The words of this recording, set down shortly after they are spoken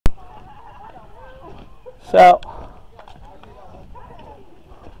So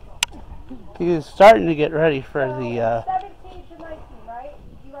he's starting to get ready for the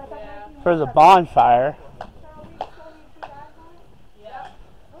bonfire.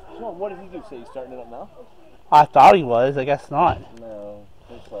 Sean, what did he do? Say he's starting it up now? I thought he was. I guess not. No,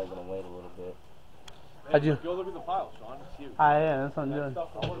 he's probably gonna wait a little bit. Go look at the pile, Sean. It's huge. I am. That's what I'm doing.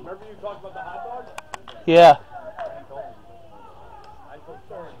 Remember you talked about the hot dogs? Yeah.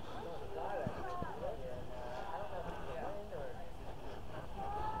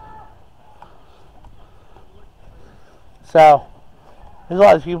 So there's a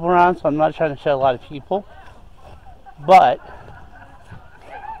lot of people around, so I'm not trying to show a lot of people. But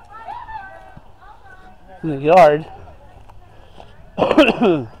in the yard,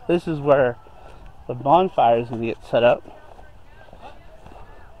 this is where the bonfire is going to get set up.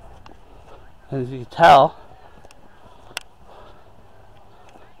 As you can tell,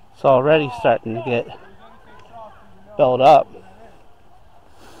 it's already starting to get built up.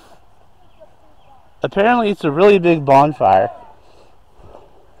 Apparently it's a really big bonfire.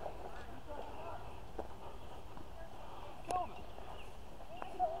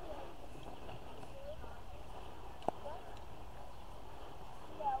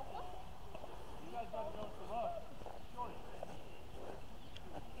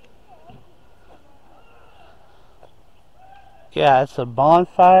 Yeah, it's a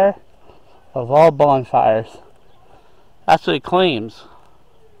bonfire of all bonfires. That's what it claims.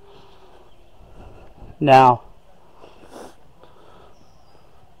 Now,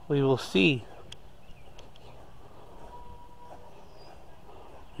 we will see.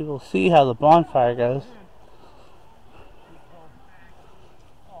 We will see how the bonfire goes.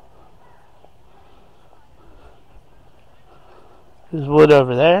 There's wood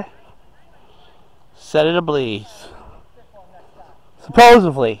over there. Set it ablaze.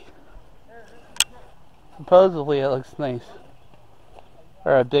 Supposedly. Supposedly it looks nice.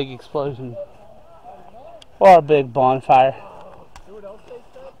 Or a big explosion. Or a big bonfire. You know what else they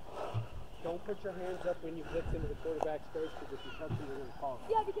said? Don't put your hands up when you blitz into the quarterback's face, because if you touch him, you're going to call him.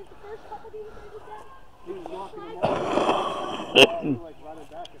 Yeah, because the first couple games they did that. He was knocking him off. He was like running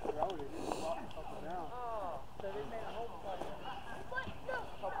back and throwing it. He was knocking something down. Oh, so they made a whole play.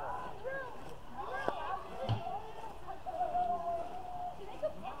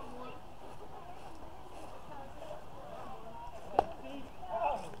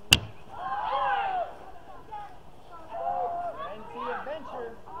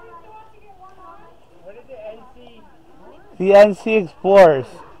 The NC Explorers.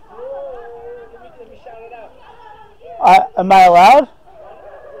 Let me shout it out. Am I allowed?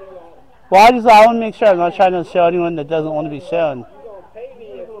 Well, I want to make sure I'm not trying to show anyone that doesn't want to be shown. You're going to pay me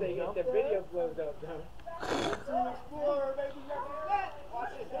if the video blows up, though. NC Explorer, baby.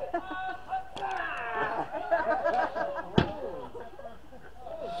 Watch this.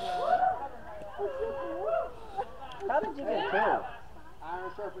 How did you get killed?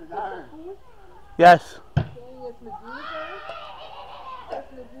 Iron sharpens iron. Yes.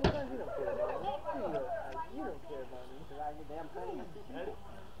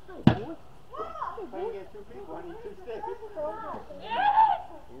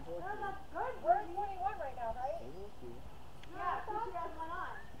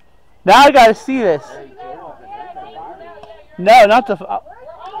 Now I gotta see this. No, not the.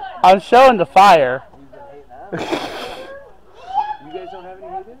 I'm showing the fire. You guys don't have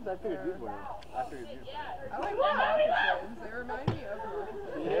any hidden? I figured you'd win. I figured you'd win. I like the moccasins. They remind me of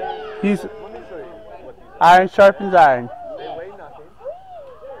moccasins. He's Let me show you what these are. iron sharpens iron. They weigh nothing.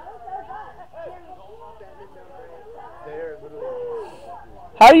 They're literally.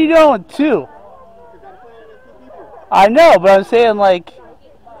 How are you doing with two? I know, but I'm saying like.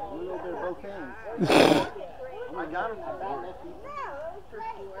 A little bit of both hands. I got them.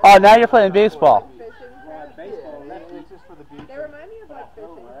 Oh, now you're playing baseball. Baseball, it's just for the beach. They remind me of like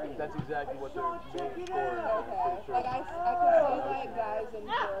fishing. That's exactly what they're made for. Okay. Like I could see like guys in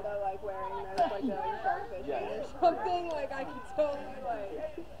Florida like wearing those like going shark fishing or something. Like I could totally like.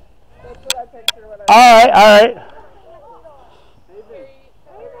 That's what I picture when I. All right.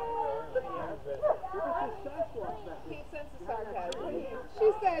 He senses sarcasm. She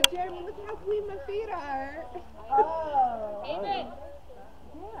said, "Jeremy, look how clean my feet are." Oh. Amen.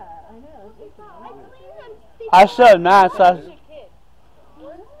 Yeah, I know. I showed Matt. So Nice.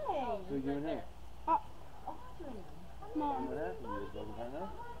 Who you and her? Mom. What happened? You just broke apart now?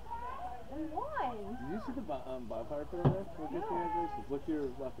 Why? Did you see the bonfire put in there? Congratulations. Look to your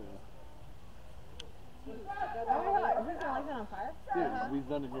left now. Oh my god, is this like that on fire? Dude, we've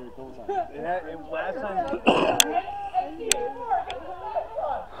done it here a couple times. Last time.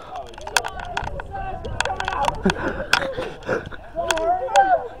 Oh, it's so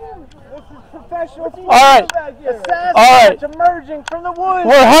Professional All right. back here. All right. Emerging from the woods.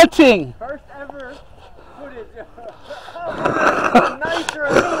 We're hunting. First ever footage. Nicer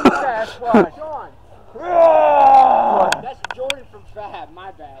than Sasquatch. Sean. That's Jordan from Fab.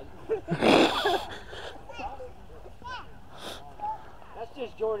 My bad. That's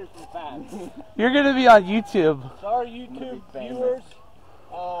just Jordan from Fab. You're gonna be on YouTube. Sorry, YouTube viewers.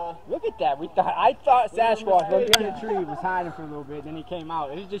 Look at that. I thought Sasquatch was behind the tree, was hiding for a little bit, then he came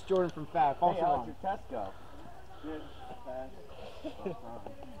out. It was just Jordan from Fab. False alarm. Your test go? Good. Fast.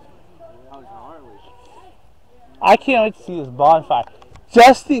 How's Harley? I can't wait to see this bonfire.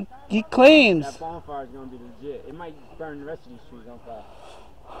 Justin, he claims. That bonfire is going to be legit. It might burn the rest of these trees on fire.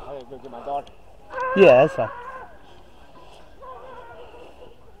 I gotta go get my daughter. Yeah, that's fine.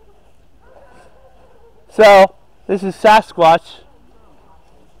 So, this is Sasquatch.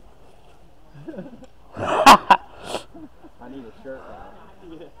 I need a shirt now.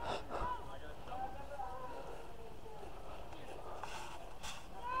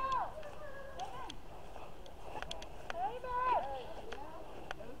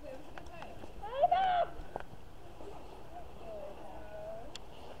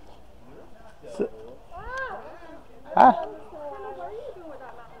 Huh?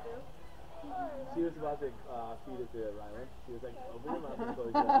 She was about to feed it to Rylan. She was like, open your mouth and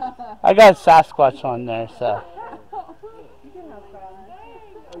close your eyes. I got Sasquatch on there, so.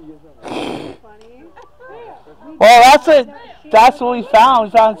 Well, that's what we found.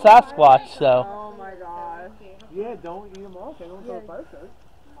 We found Sasquatch, so. Oh my gosh. Yeah, don't eat them all. They don't go to fire first.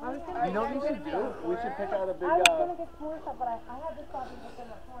 You know what we should do? We should pick out a big,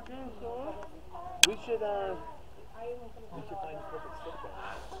 we should find a perfect stick there.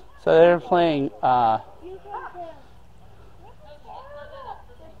 So they're playing,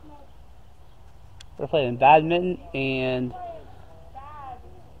 they're playing badminton and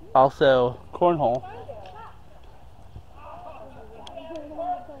also cornhole.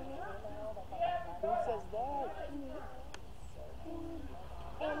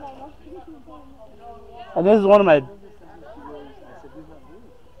 And this is one of my,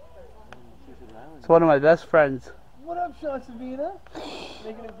 it's one of my best friends. What up, Sean Savina?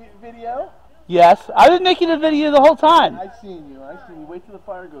 Making a video? Yes, I've been making a video the whole time. I've seen you. Wait till the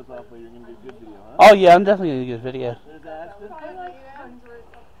fire goes off later. You're going to get a good video, huh? Oh yeah, I'm definitely going to get a video. There's Ashton.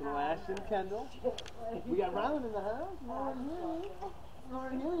 Little Ashton, Kendall. We got Rylan in the house.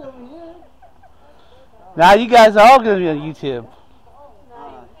 Over here. Now you guys are all going to be on YouTube.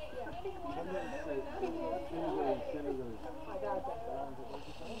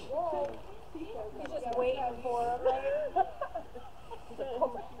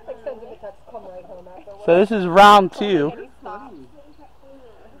 So this is round 2.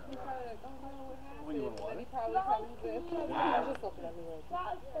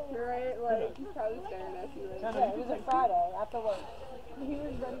 Right, like he's probably staring at you. Like, Yeah, it was a Friday after work. He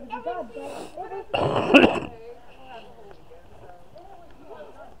was ready to be done.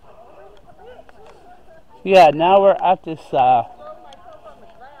 Yeah, now we're at this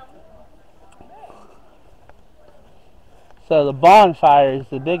so the bonfire is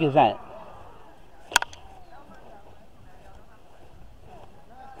the big event.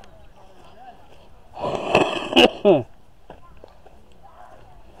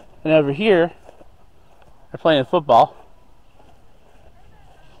 And over here, they're playing football.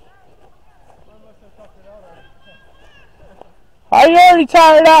 Are you already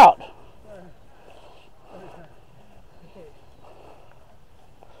tired out?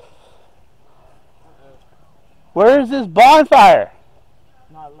 Where is this bonfire?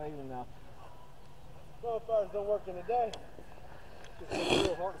 Not late enough. Bonfires don't work in the day. It's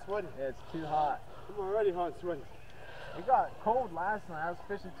real hot and sweaty. Yeah, it's too hot. I'm already hot and sweaty. It got cold last night. I was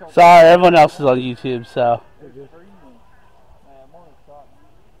fishing till. Sorry, everyone else is on YouTube, so. It was freezing. I'm only shot.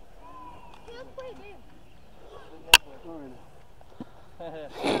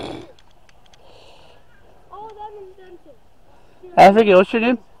 I forget, what's your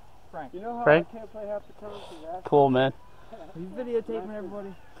name? Frank. You know how Frank? I can't play half the cards with that? Cool, man. Are you videotaping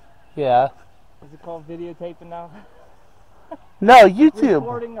everybody? Yeah. Is it called videotaping now? No, YouTube.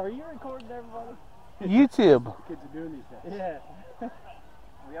 Recording? Are you recording everybody? YouTube. Kids are doing these things. Yeah.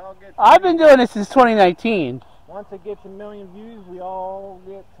 We all get. I've been doing this since 2019. Once it gets a million views, we all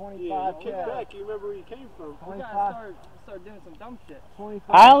get 25. Yeah, kick back. You remember where you came from. 25. Start doing some dumb shit.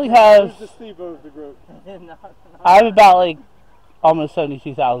 25. I only have, Who's the Steve of the group? I have about like almost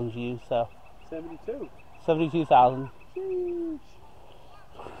 72,000 views, so. 72. 72,000.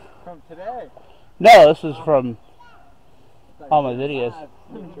 From today. No, this is from all my videos.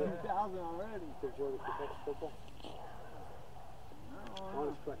 2,000 already. Did Jordan pick up football?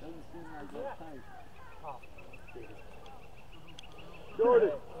 Honest question. Doesn't seem like that type.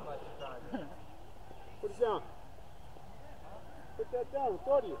 Jordan! Put it down. Put that down. I'll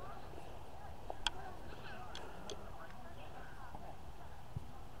throw to you.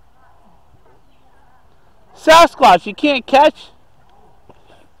 Sasquatch, you can't catch.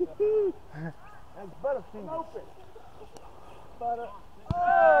 That's Butterfingers. Open. Butter.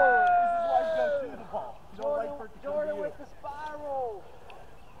 Oh! This is why you don't do the ball. You don't like for it to come to you. with the spiral.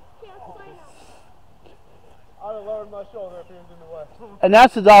 I'd have lowered my shoulder if he was in the way. And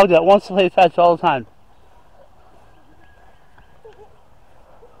that's the dog that wants to play fetch all the time.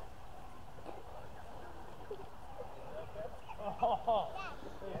 Oh,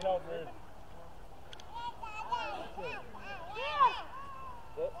 he's no good.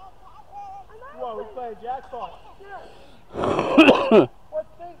 What, we playing jackpot? What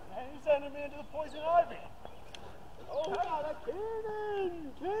thing? Man, you sending me into the poison ivy. Oh, God, a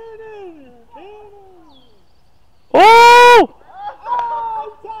cannon! Cannon! Cannon! Oh!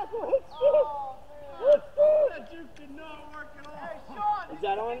 Oh, tackle! Hit stick! Hit stick! That juke did not work at all. Is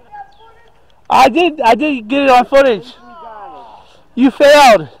that on? I did get it on footage. You got You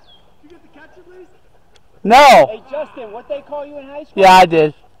failed. Did you get the catch at least? No. Hey, Justin, what they call you in high school? Yeah, I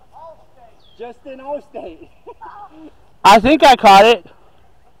did. Justin Ostate. I think I caught it.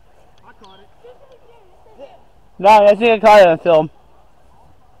 I caught it. No, I think I caught it on film.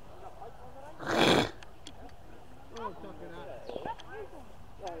 Oh, tuck it out.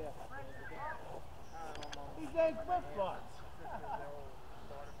 These ain't flip-flops.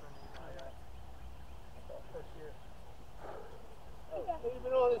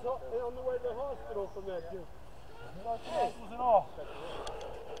 Even on the way to the hospital from that juke. Wasn't all.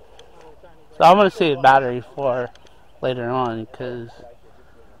 So I'm going to save battery for later on because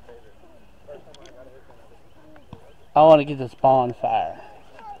I want to get this bonfire.